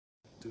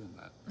doing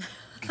that.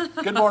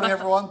 Good morning,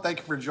 everyone. Thank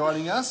you for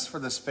joining us for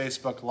this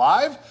Facebook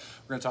Live.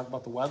 We're going to talk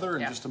about the weather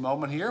in just a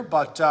moment here.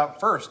 But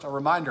first, a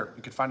reminder,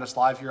 you can find us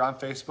live here on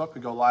Facebook.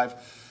 We go live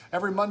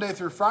every Monday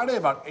through Friday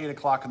about 8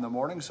 o'clock in the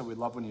morning, so we'd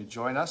love when you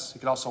join us. You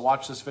can also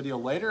watch this video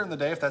later in the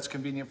day if that's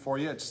convenient for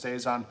you. It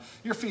stays on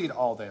your feed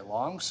all day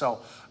long,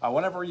 so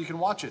whenever you can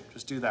watch it,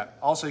 just do that.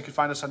 Also, you can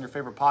find us on your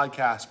favorite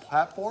podcast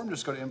platform.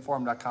 Just go to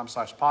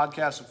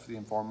inform.com/podcast, look for the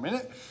Inform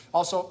Minute.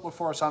 Also, look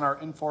for us on our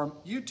Inform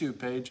YouTube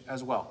page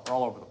as well. We're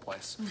all over the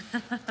place.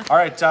 All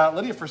right,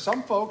 Lydia, for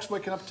some folks,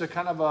 waking up to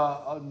kind of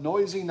a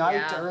noisy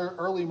night or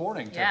early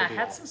morning type of deal.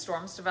 Had some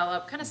storms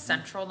develop, kind of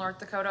central North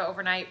Dakota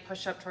overnight,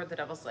 push up toward the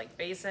Devil's Lake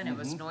Basin. It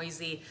was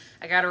noisy.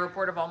 I got a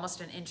report of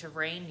almost an inch of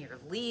rain near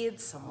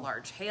Leeds, some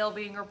large hail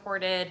being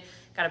reported.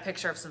 Got a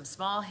picture of some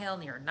small hail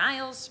near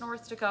Niles,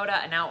 North Dakota,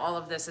 and now all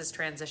of this is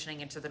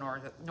transitioning into the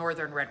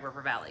northern Red River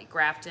Valley,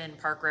 Grafton,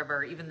 Park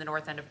River, even the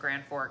north end of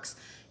Grand Forks,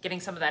 getting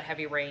some of that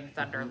heavy rain,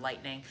 thunder,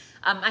 lightning.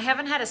 I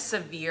haven't had a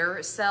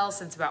severe cell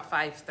since about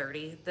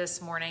 5:30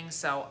 this morning,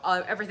 so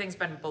everything's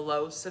been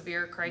below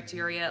severe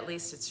criteria at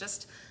least. It's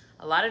just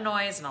a lot of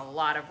noise and a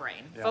lot of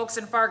rain. Folks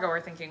in Fargo are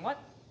thinking, what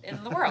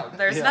in the world?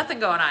 There's nothing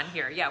going on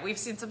here. Yeah, we've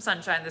seen some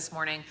sunshine this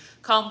morning,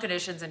 calm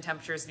conditions and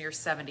temperatures near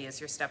 70 as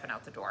you're stepping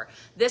out the door.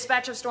 This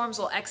batch of storms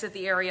will exit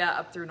the area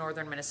up through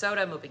northern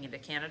Minnesota, moving into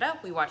Canada.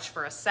 We watch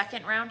for a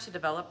second round to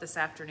develop this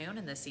afternoon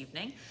and this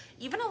evening.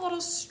 Even a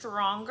little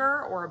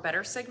stronger or a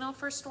better signal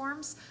for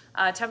storms.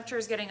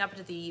 Temperatures getting up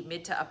into the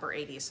mid to upper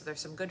 80s, so there's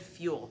some good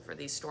fuel for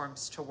these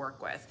storms to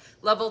work with.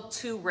 Level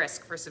 2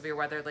 risk for severe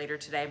weather later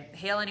today.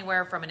 Hail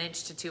anywhere from 1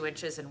 inch to 2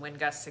 inches and wind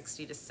gusts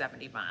 60 to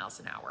 70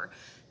 miles an hour.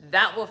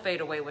 That will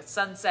fade away with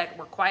sunset.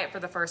 We're quiet for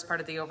the first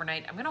part of the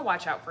overnight. I'm going to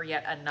watch out for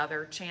yet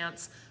another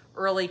chance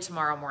early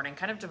tomorrow morning,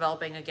 kind of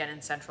developing again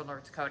in central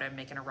North Dakota and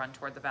making a run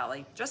toward the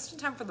valley just in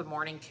time for the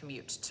morning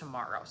commute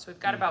tomorrow. So we've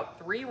got about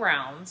 3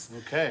 rounds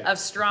of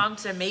strong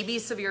to maybe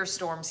severe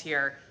storms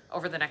here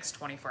over the next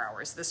 24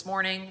 hours. This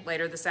morning,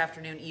 later this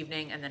afternoon,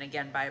 evening, and then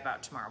again by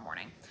about tomorrow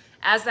morning.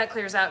 As that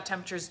clears out,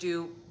 temperatures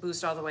do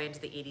boost all the way into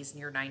the 80s,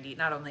 near 90,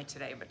 not only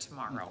today, but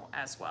tomorrow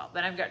as well.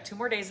 Then I've got 2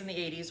 more days in the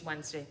 80s,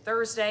 Wednesday,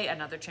 Thursday,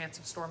 another chance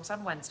of storms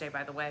on Wednesday,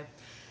 by the way.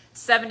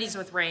 70s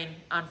with rain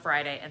on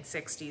Friday and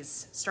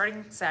 60s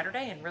starting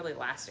Saturday and really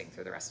lasting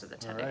through the rest of the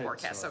 10-day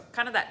forecast. So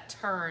kind of that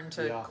turn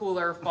to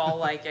cooler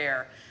fall-like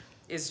air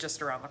is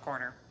just around the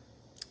corner.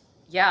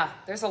 Yeah,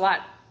 there's a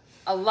lot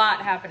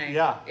happening.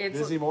 Yeah, it's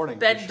busy morning.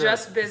 Been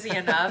just busy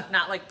enough,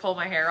 not like pull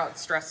my hair out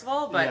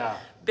stressful, but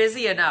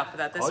busy enough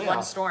that this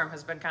one storm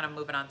has been kind of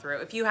moving on through.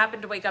 If you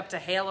happen to wake up to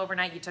hail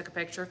overnight, you took a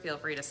picture, feel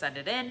free to send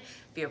it in.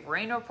 If you have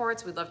rain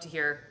reports, we'd love to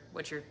hear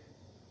what you're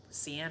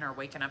seeing or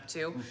waking up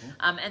to.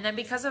 And then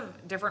because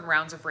of different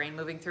rounds of rain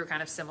moving through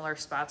kind of similar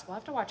spots, we'll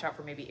have to watch out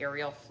for maybe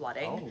aerial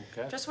flooding.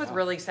 Just with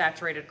really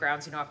saturated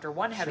grounds, you know, after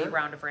one heavy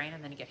round of rain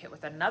and then you get hit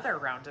with another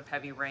round of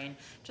heavy rain,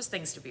 just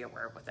things to be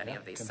aware of with any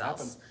of these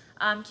cells.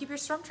 Keep your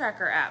storm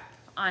tracker app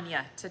on you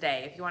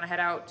today. If you want to head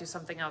out, do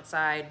something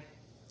outside,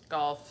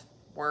 golf,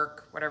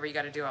 work, whatever you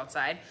got to do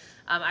outside,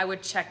 I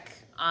would check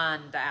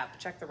on the app,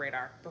 check the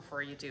radar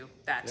before you do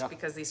that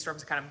because these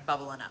storms are kind of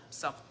bubbling up.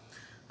 So,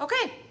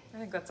 okay. I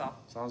think that's all.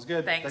 Sounds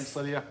good. Thanks,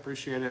 Lydia.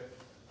 Appreciate it.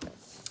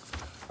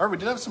 All right, we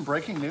did have some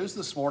breaking news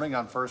this morning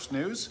on First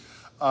News.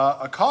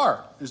 A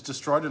car is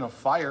destroyed in a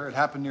fire. It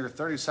happened near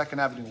 32nd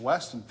Avenue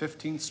West and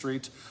 15th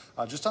Street,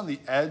 just on the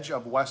edge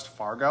of West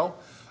Fargo.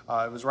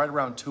 It was right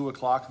around 2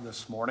 o'clock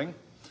this morning.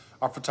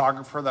 Our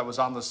photographer that was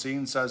on the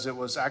scene says it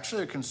was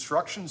actually a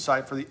construction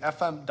site for the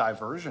FM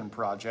diversion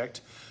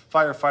project.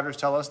 Firefighters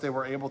tell us they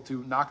were able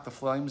to knock the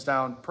flames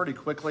down pretty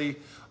quickly.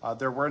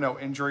 There were no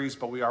injuries,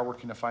 but we are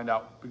working to find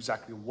out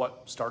exactly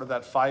what started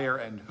that fire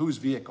and whose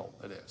vehicle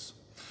it is.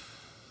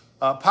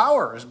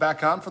 Power is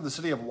back on for the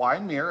city of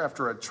Wyndmere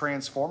after a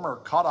transformer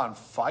caught on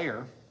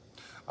fire.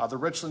 The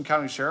Richland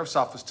County Sheriff's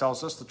Office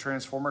tells us the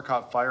transformer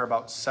caught fire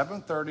about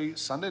 7:30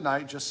 Sunday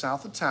night just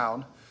south of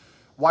town.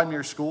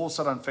 Wyndmere School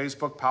said on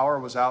Facebook power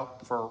was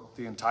out for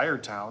the entire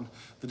town.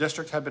 The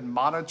district had been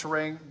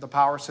monitoring the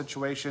power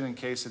situation in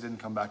case it didn't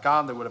come back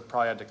on. They would have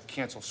probably had to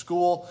cancel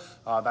school.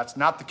 That's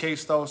not the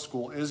case though.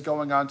 School is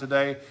going on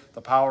today.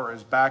 The power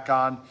is back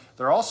on.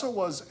 There also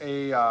was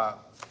a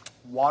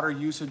water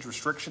usage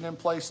restriction in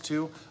place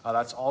too.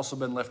 That's also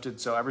been lifted,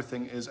 so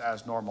everything is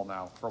as normal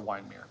now for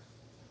Wyndmere.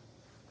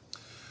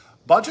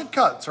 Budget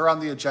cuts are on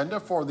the agenda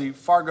for the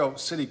Fargo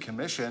City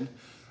Commission.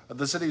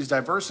 The city's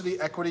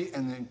Diversity, Equity,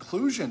 and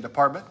Inclusion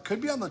Department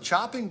could be on the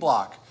chopping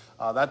block.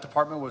 That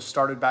department was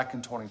started back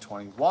in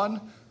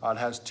 2021. It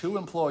has 2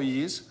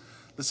 employees.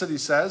 The city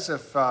says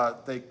if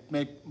they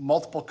make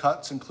multiple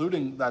cuts,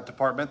 including that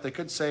department, they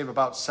could save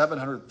about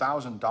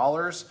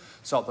 $700,000.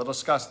 So they'll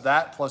discuss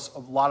that, plus a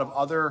lot of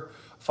other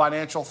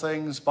financial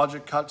things,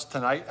 budget cuts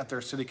tonight at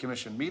their city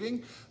commission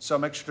meeting. So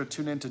make sure to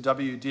tune in to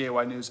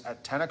WDAY News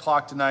at 10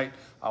 o'clock tonight.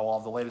 We'll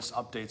have the latest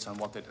updates on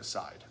what they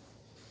decide.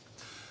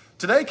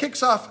 Today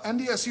kicks off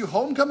NDSU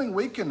homecoming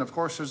weekend. Of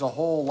course, there's a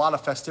whole lot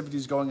of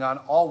festivities going on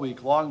all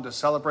week long to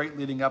celebrate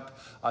leading up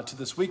to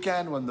this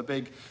weekend when the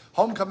big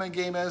homecoming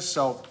game is.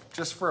 So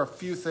just for a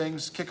few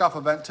things, kickoff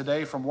event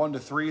today from 1 to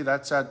 3.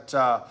 That's at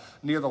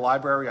near the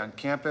library on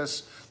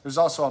campus. There's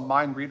also a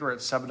mind reader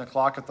at 7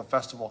 o'clock at the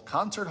festival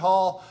concert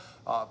hall.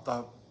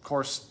 Of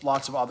course,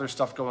 lots of other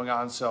stuff going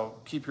on. So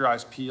keep your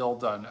eyes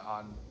peeled on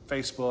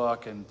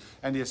Facebook and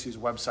NDSU's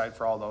website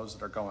for all those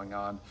that are going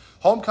on.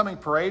 Homecoming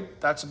parade,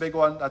 that's a big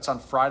one. That's on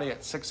Friday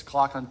at 6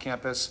 o'clock on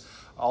campus.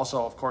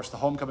 Also, of course, the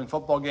homecoming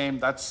football game,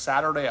 that's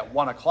Saturday at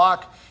 1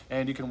 o'clock,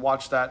 and you can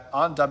watch that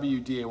on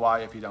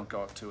WDAY if you don't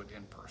go to it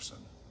in person.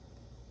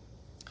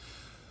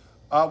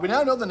 We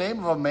now know the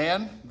name of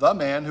the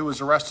man who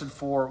was arrested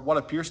for what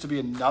appears to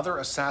be another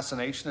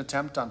assassination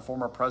attempt on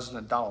former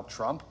President Donald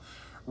Trump.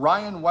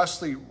 Ryan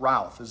Wesley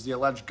Routh is the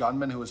alleged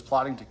gunman who was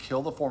plotting to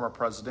kill the former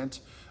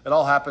president. It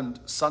all happened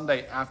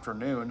Sunday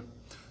afternoon.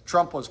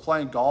 Trump was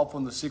playing golf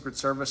when the Secret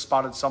Service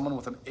spotted someone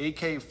with an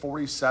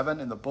AK-47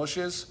 in the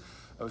bushes.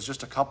 It was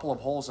just a couple of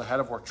holes ahead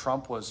of where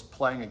Trump was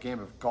playing a game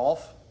of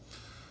golf.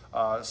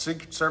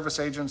 Secret Service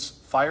agents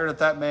fired at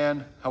that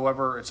man.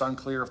 However, it's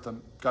unclear if the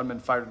gunman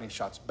fired any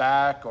shots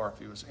back or if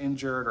he was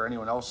injured or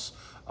anyone else.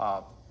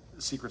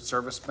 Secret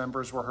Service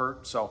members were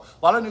hurt. So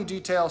a lot of new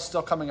details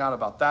still coming out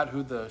about that,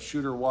 who the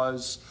shooter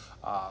was,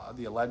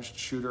 the alleged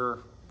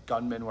shooter,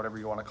 gunman, whatever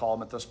you want to call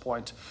him at this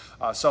point.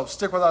 So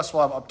stick with us.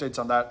 We'll have updates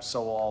on that.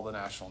 So will all the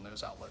national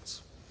news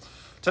outlets.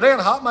 Today on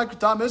Hot Mic with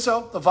Tom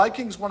Izzo, the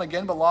Vikings won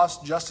again but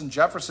lost Justin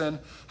Jefferson.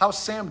 How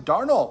Sam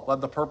Darnold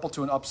led the Purple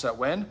to an upset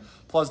win.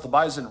 Plus the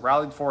Bison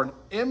rallied for an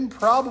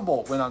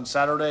improbable win on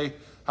Saturday.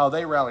 How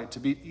they rallied to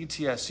beat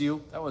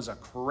ETSU. That was a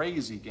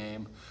crazy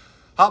game.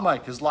 Hot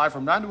Mic is live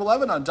from 9 to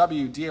 11 on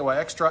WDAY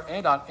Extra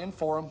and on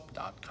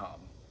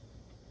Inforum.com.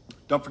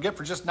 Don't forget,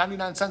 for just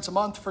 99 cents a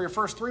month for your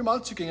first 3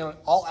 months, you can get an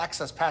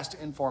all-access pass to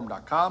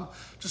Inforum.com.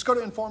 Just go to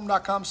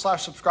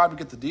Inforum.com/subscribe to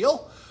get the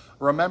deal.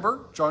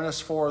 Remember, join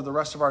us for the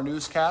rest of our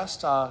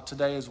newscast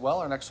today as well.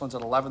 Our next one's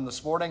at 11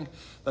 this morning,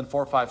 then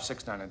 4, 5,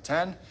 6, 9, and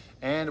 10.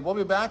 And we'll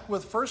be back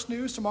with First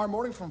News tomorrow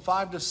morning from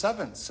 5 to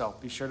 7, so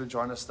be sure to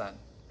join us then.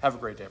 Have a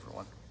great day,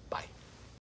 everyone.